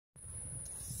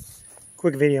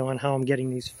quick video on how I'm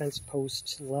getting these fence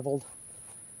posts leveled.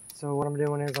 So what I'm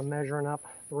doing is I'm measuring up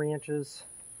 3 inches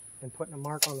and putting a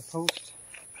mark on the post,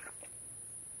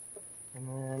 and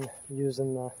then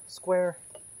using the square,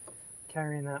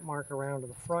 carrying that mark around to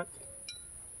the front,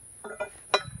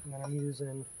 and then I'm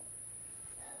using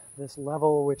this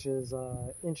level, which is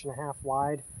 1.5 inches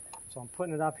wide. So I'm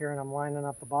putting it up here and I'm lining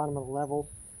up the bottom of the level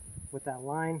with that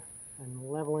line and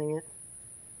leveling it,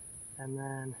 and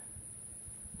then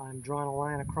I'm drawing a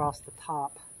line across the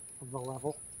top of the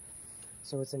level,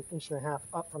 so it's 1.5 inches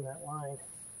up from that line.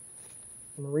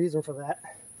 And the reason for that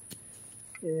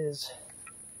is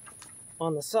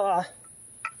on the saw,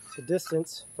 the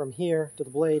distance from here to the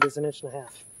blade is 1.5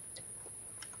 inches.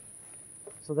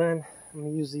 So then I'm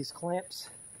going to use these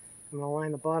clamps. I'm going to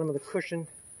line the bottom of the cushion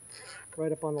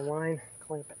right up on the line,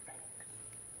 clamp it.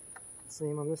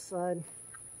 Same on this side.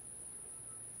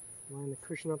 Line the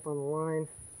cushion up on the line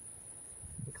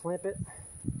and clamp it.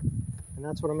 And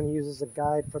that's what I'm going to use as a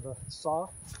guide for the saw.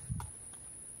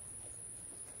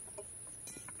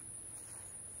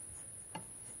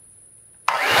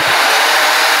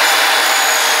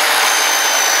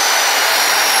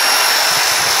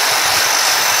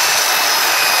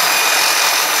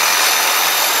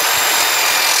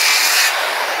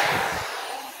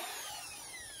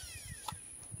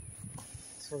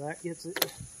 So that gets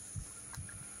it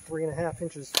 3.5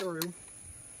 inches through.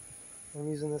 I'm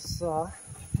using this saw.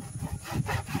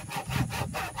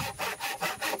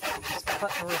 Just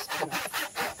cut the rest of it.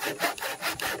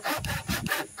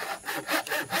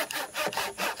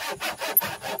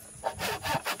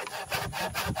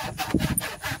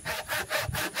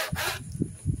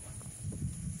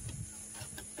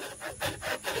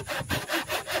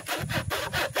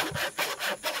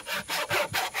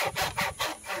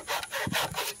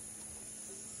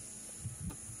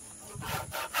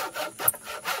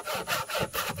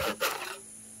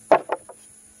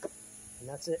 And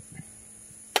that's it.